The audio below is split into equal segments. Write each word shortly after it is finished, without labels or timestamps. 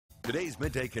Today's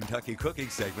Midday Kentucky Cooking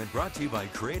segment brought to you by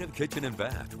Creative Kitchen and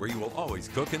Bath, where you will always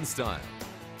cook in style.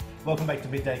 Welcome back to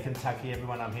Midday Kentucky,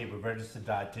 everyone. I'm here with registered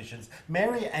dietitians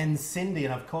Mary and Cindy,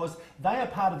 and of course they are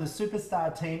part of the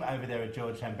superstar team over there at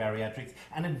Georgetown Bariatrics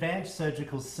and Advanced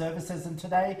Surgical Services, and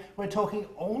today we're talking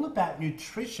all about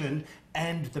nutrition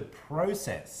and the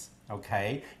process.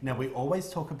 Okay, now we always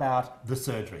talk about the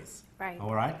surgeries, right?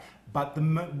 All right, but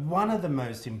one of the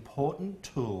most important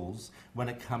tools when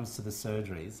it comes to the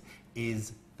surgeries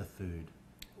is the food.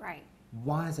 Right.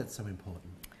 Why is that so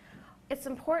important? It's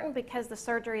important because the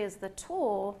surgery is the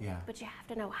tool, Yeah. but you have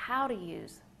to know how to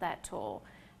use that tool.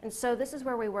 And so this is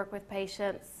where we work with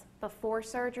patients before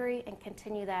surgery and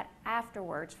continue that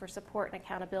afterwards for support and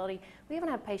accountability. We even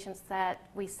have patients that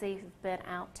we see who've been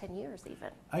out 10 years even.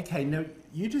 Okay, now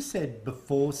you just said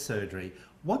before surgery.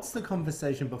 What's the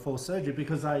conversation before surgery?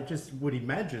 Because I just would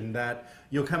imagine that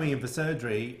you're coming in for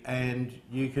surgery and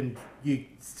you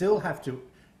still have to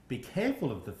be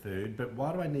careful of the food, but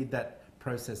why do I need that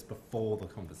process before the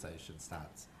conversation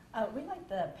starts? We like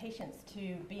the patients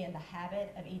to be in the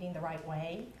habit of eating the right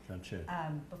way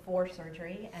before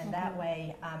surgery, and that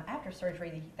way, after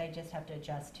surgery, they just have to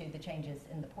adjust to the changes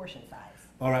in the portion size.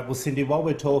 All right, well, Cindy, while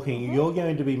we're talking, you're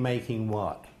going to be making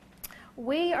what?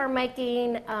 We are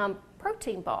making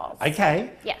protein balls.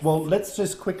 Okay. Yes. Well, let's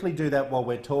just quickly do that while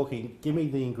we're talking. Give me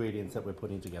the ingredients that we're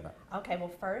putting together. Okay,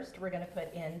 well, first we're going to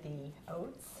put in the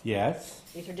oats. Yes.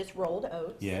 These are just rolled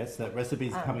oats. Yes, that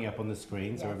recipe's coming up on the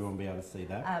screen so yes. everyone will be able to see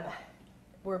that.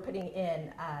 We're putting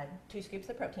in 2 scoops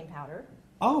of protein powder.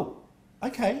 Oh,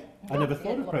 okay. I never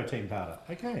thought Yeah, of protein powder.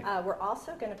 Okay. We're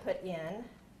also going to put in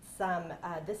some,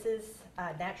 this is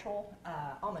natural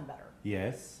almond butter.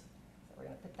 Yes. We're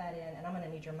going to put that in, and I'm going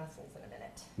to need your muscles in a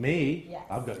minute. Me? Yes.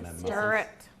 I've got no muscles. Stir it.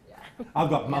 Yeah.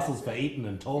 I've got muscles for eating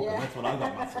and talking. Yeah. That's what I've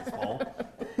got muscles for.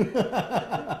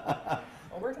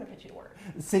 Well, we're going to put you to work.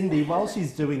 Cindy, while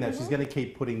she's doing that, she's going to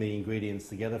keep putting the ingredients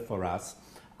together for us.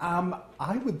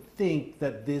 I would think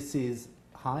that this is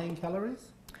high in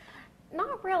calories?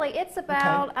 Not really. It's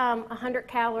about 100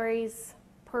 calories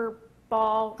per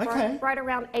ball, Okay. right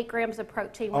around 8 grams of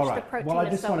protein, which All the right. protein Well, I is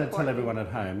just so want to tell important. everyone at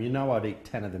home, you know I'd eat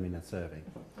 10 of them in a serving.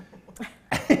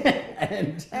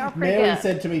 And They are pretty Mary good.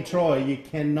 said to me, Troy, you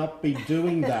cannot be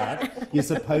doing that. You're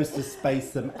supposed to space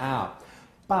them out.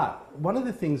 But one of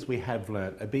the things we have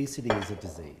learnt, obesity is a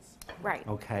disease. Right.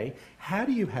 Okay? How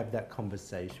do you have that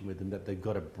conversation with them that they've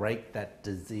got to break that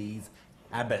disease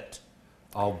habit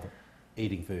of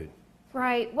eating food?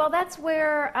 Right. Well, that's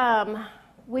where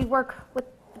we work with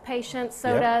the patients.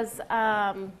 So Yep. does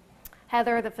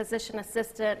Heather, the physician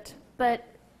assistant. But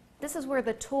this is where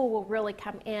the tool will really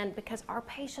come in because our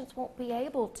patients won't be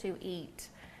able to eat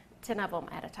 10 of them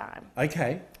at a time.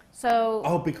 Okay. So,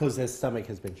 Oh, because their stomach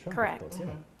has been shrunk. correct. Of course,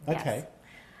 yeah. Yes. Okay.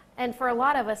 And for a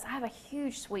lot of us, I have a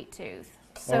huge sweet tooth.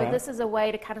 So All right. this is a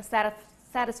way to kind of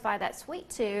satisfy that sweet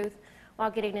tooth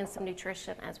while getting in some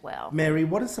nutrition as well. Mary,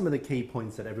 what are some of the key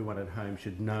points that everyone at home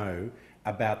should know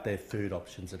about their food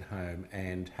options at home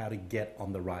and how to get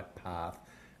on the right path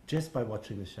just by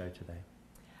watching the show today?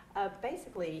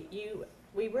 Basically,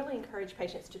 we really encourage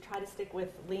patients to try to stick with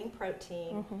lean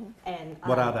protein and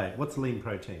What are they? What's lean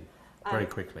protein? Very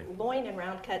Um, quickly. Loin and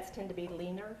round cuts tend to be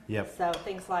leaner. Yep. So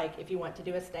things like if you want to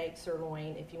do a steak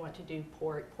sirloin, if you want to do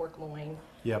pork loin.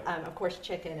 Yep. Of course,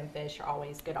 chicken and fish are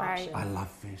always good Right. options. I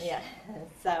love fish. Yeah.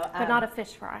 So. But not a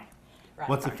fish fry. right,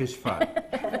 What's a right. fish fry?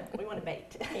 We want to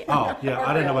bait. Oh, yeah, Or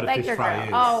I don't know grill. what a Baked fish or fry grilled.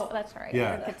 is. Oh, that's right.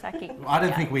 Yeah. In Kentucky. I don't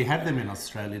Yeah. think we have them in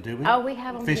Australia, do we? Oh, we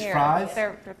have them Fish here. fries?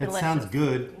 They're It delicious. sounds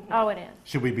good. Oh, it is.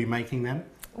 Should we be making them?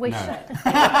 We No. should.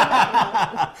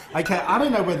 Okay, I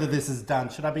don't know whether this is done.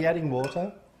 Should I be adding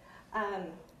water?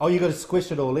 Oh, you got to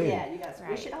squish it all in. Yeah, you got to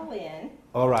squish Right. it all in.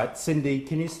 All right, Cindy,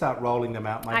 can you start rolling them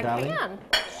out, my I darling? can.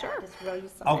 Sure. Just roll you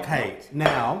some Okay, out.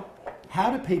 now,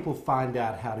 how do people find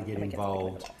out how to get Let me get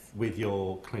involved with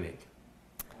your clinic?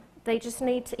 They just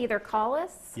need to either call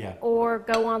us Yeah. or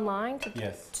go online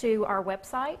Yes. to our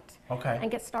website Okay.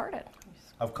 and get started.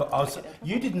 Of course. Oh, so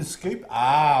you didn't scoop?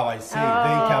 Ah, I see. There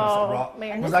comes the roll.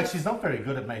 Mary. I was like, she's not very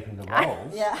good at making the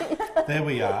rolls. Yeah. There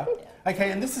we are.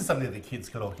 Okay, and this is something that the kids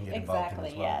could all get involved in Exactly,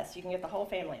 as well. yes. You can get the whole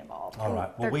family involved. All right.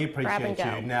 Well, They're we grab and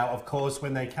appreciate you. go. Now, of course,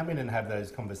 when they come in and have those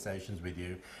conversations with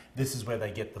you, this is where they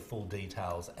get the full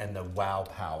details and the wow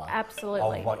power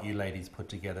Absolutely. of what you ladies put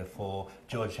together for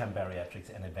Georgetown Bariatrics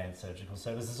and Advanced Surgical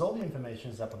Services. All the information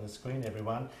is up on the screen,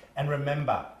 everyone. And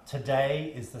remember,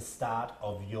 today is the start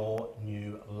of your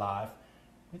new life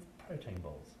with protein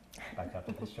balls. Back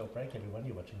after this short break, everyone.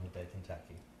 You're watching Midday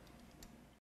Kentucky.